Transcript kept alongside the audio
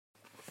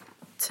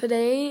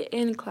Today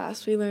in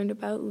class we learned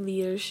about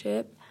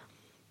leadership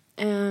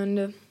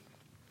and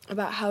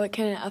about how it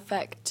can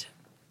affect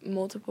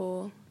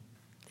multiple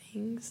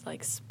things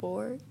like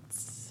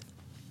sports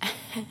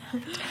and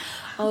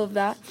all of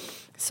that.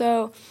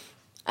 So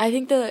I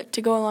think that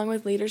to go along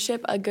with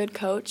leadership, a good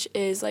coach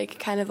is like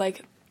kind of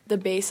like the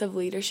base of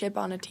leadership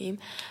on a team,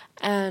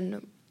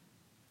 and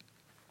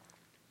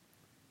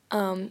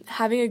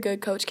having a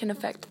good coach can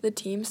affect the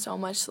team so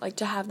much, like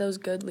to have those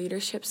good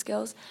leadership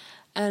skills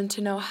and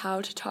to know how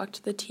to talk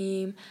to the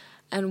team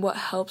and what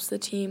helps the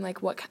team,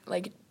 like what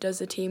like does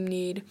the team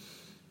need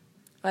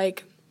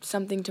like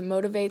something to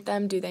motivate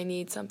them? Do they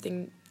need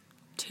something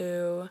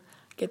to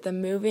get them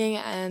moving?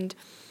 And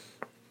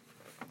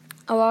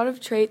a lot of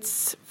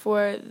traits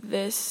for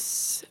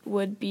this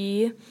would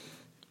be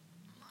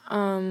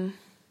honesty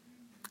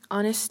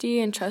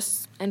and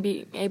trust, and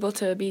being able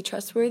to be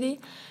trustworthy,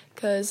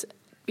 because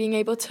being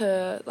able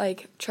to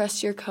like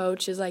trust your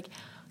coach is like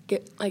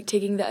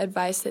taking the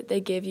advice that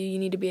they give you. You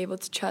need to be able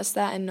to trust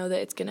that and know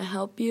that it's going to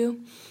help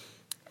you.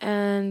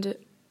 And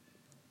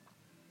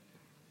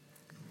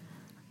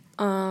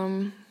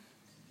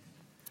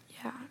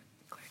yeah,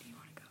 Claire, do you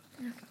want to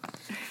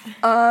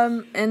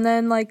go? And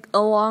then like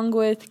along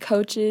with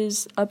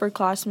coaches,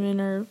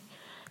 upperclassmen are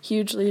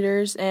huge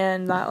leaders,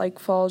 and that like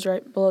falls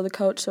right below the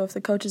coach. So if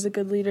the coach is a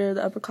good leader,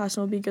 the upperclassmen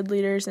will be good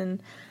leaders,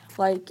 and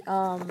like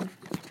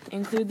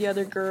include the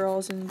other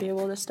girls and be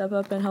able to step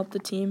up and help the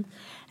team.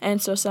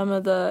 And so some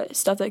of the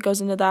stuff that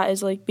goes into that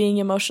is like being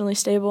emotionally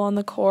stable on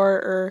the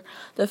court or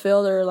the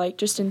field, or like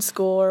just in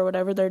school or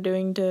whatever they're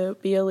doing to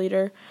be a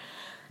leader,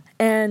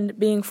 and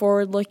being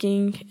forward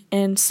looking,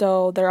 and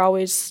so they're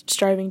always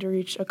striving to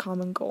reach a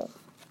common goal.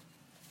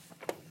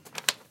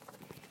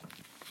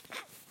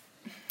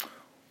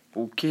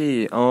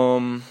 Okay,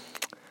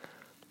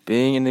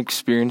 being an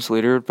experienced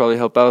leader would probably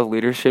help out with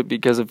leadership,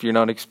 because if you're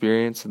not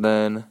experienced,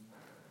 then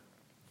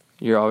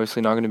you're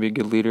obviously not going to be a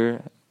good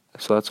leader.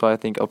 So that's why I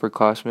think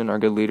upperclassmen are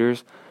good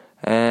leaders.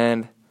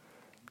 And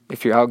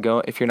if you're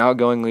an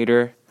outgoing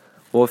leader,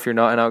 if you're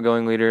not an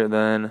outgoing leader,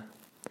 then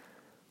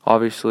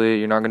obviously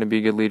you're not going to be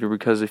a good leader,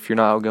 because if you're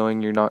not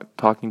outgoing, you're not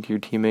talking to your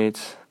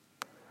teammates.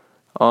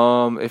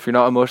 If you're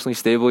not emotionally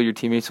stable, your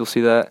teammates will see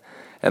that,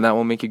 and that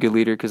won't make you a good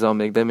leader, because that'll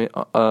make them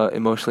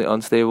emotionally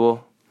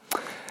unstable.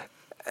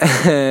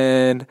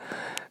 And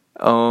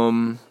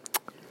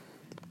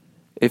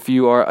if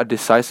you are a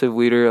decisive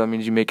leader, that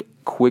means you make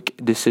quick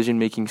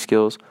decision-making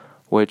skills,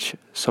 which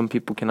some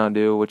people cannot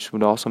do, which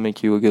would also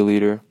make you a good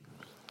leader.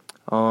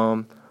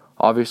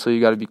 Obviously,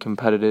 you got to be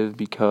competitive,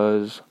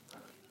 because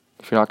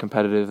if you're not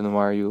competitive, then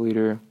why are you a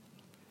leader?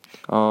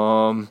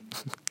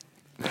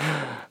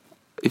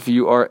 If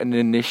you are an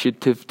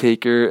initiative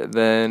taker,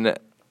 then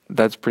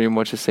that's pretty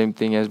much the same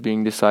thing as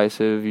being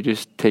decisive. You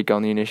just take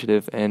on the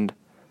initiative and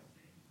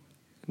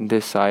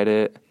decide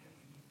it.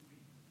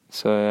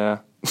 So, yeah.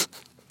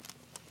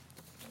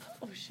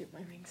 Oh, shoot, my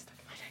ring's stuck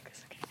in my neck.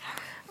 It's okay.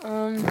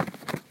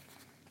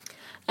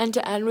 And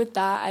to end with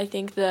that, I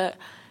think that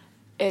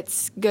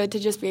it's good to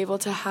just be able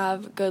to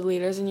have good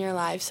leaders in your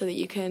life so that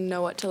you can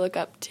know what to look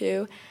up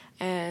to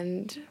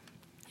and